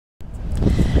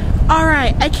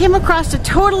Alright, I came across a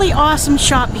totally awesome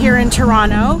shop here in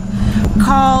Toronto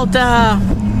called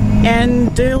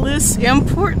Andalous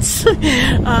Imports.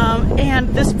 And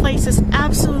this place is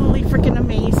absolutely freaking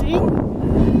amazing.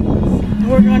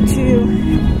 We're going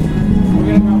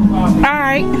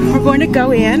to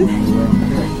go in.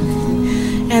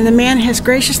 And the man has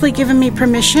graciously given me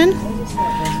permission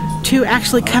to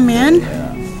actually come in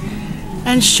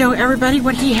and show everybody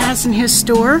what he has in his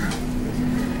store.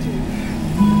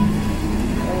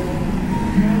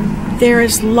 There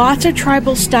is lots of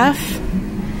tribal stuff.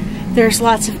 There's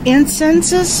lots of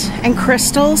incenses and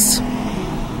crystals.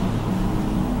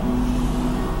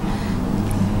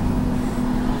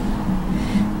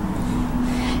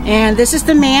 And this is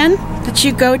the man that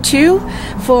you go to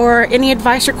for any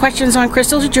advice or questions on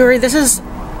crystals or jewelry. This is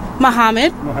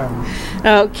Mohammad.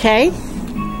 Okay.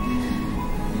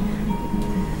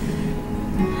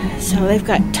 So they've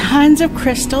got tons of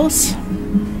crystals.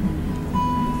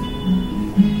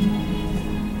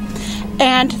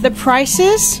 And the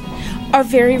prices are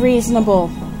very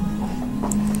reasonable.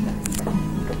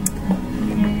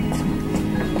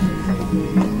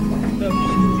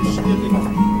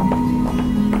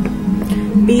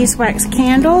 Beeswax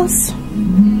candles.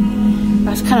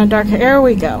 That's kind of dark. There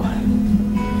we go.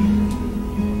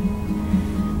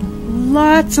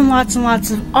 Lots and lots and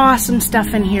lots of awesome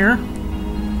stuff in here.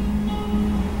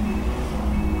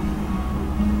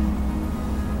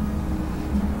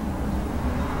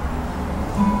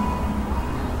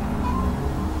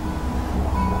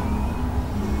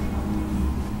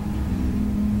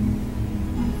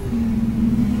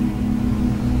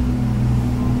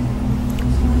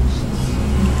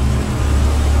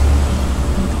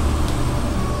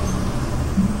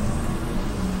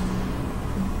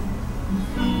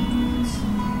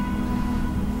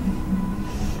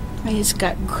 He's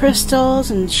got crystals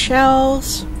and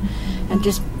shells and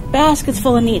just baskets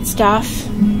full of neat stuff.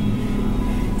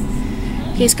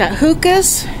 He's got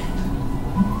hookahs.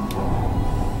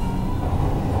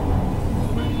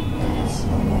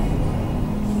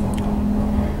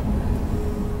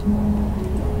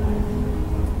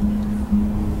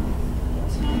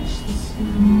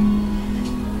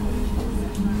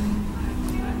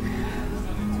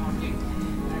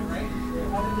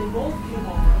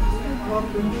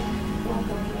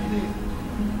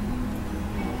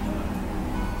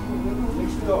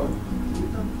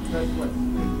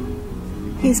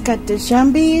 He's got the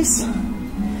jumbies.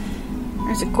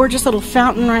 There's a gorgeous little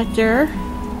fountain right there.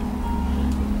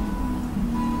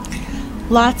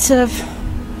 Lots of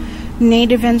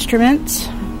native instruments.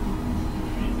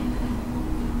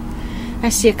 I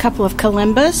see a couple of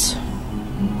kalimbas.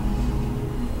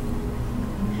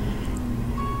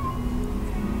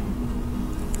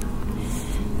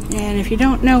 And if you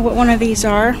don't know what one of these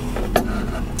are,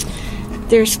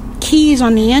 there's keys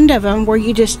on the end of them where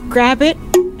you just grab it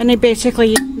and they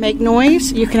basically make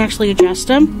noise. You can actually adjust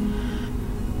them.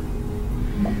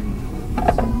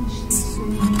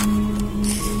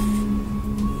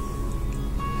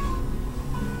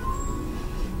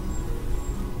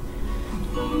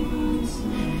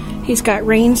 He's got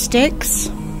rain sticks.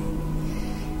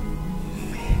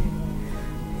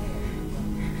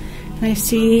 And I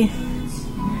see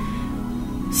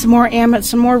some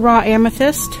more raw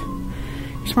amethyst.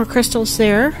 There's more crystals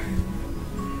there.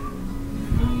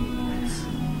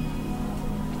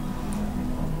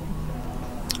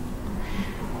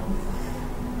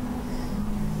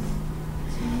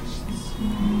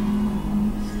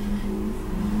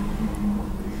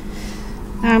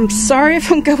 I'm sorry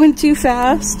if I'm going too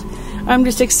fast. I'm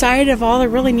just excited of all the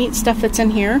really neat stuff that's in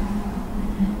here.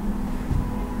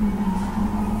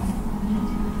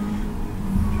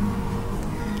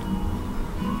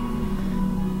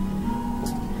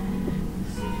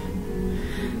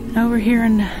 Over here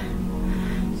in the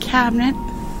cabinet,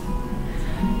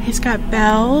 he's got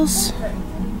bells.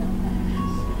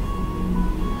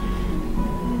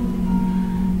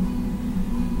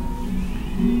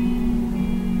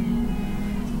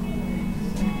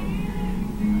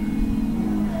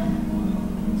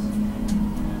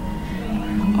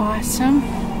 Awesome.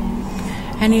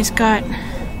 And he's got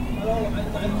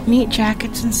neat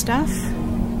jackets and stuff.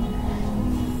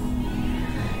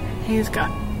 He's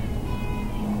got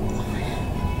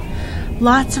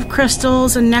lots of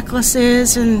crystals and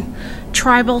necklaces and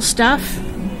tribal stuff.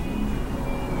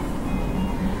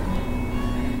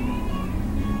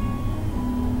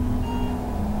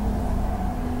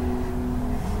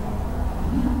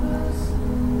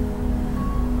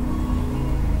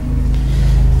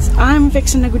 So I'm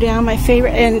fixing to go down my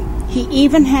favorite, and he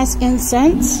even has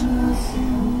incense.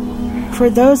 For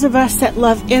those of us that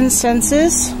love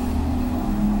incenses,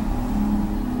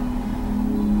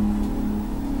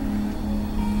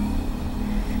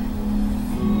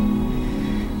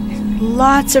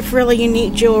 lots of really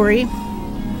unique jewelry.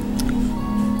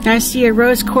 I see a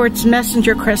rose quartz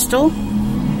messenger crystal.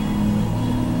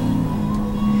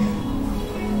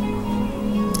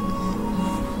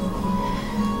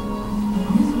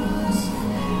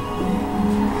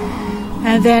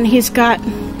 And then he's got,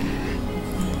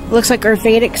 looks like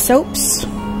Ayurvedic soaps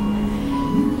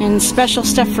and special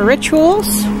stuff for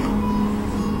rituals.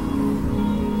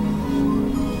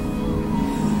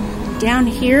 Down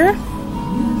here.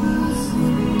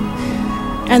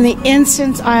 And the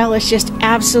incense aisle is just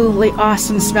absolutely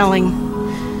awesome smelling.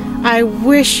 I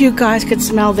wish you guys could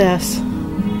smell this.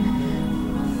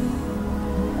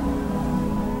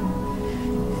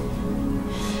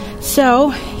 So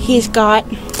he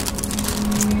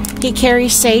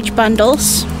carries sage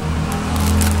bundles.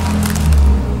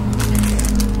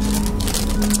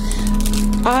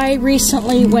 I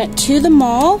recently went to the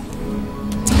mall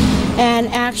and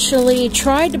actually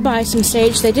tried to buy some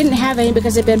sage. They didn't have any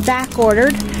because they've been back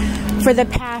ordered for the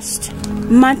past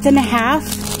month and a half.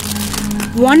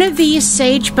 One of these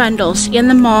sage bundles in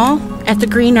the mall at the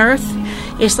Green Earth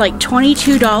is like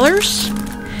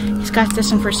 $22. He's got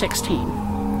this one for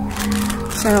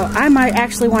 $16. So I might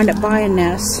actually wind up buying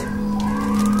this.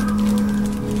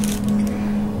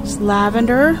 It's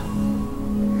lavender.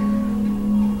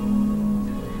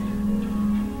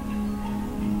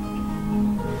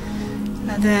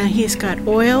 And then he's got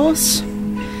oils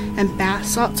and bath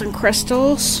salts and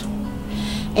crystals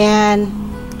and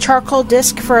charcoal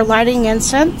disc for lighting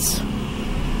incense.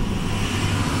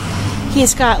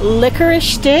 He's got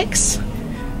licorice sticks.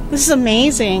 This is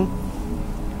amazing.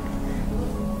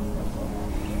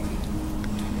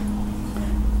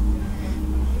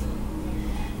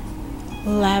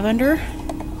 Lavender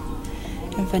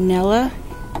and vanilla.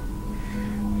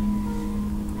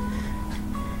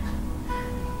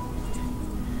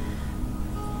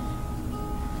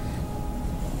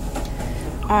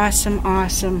 Awesome,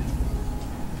 awesome.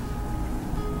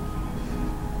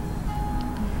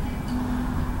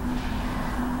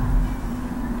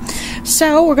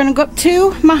 So we're going to go up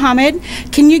to Mohammad.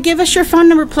 Can you give us your phone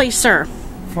number, please, sir?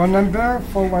 Phone number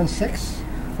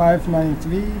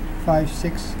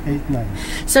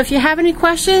 416-593-5689. So if you have any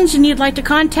questions and you'd like to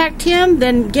contact him,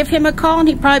 then give him a call and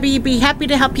he'd probably be happy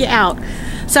to help you out.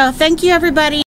 So thank you, everybody.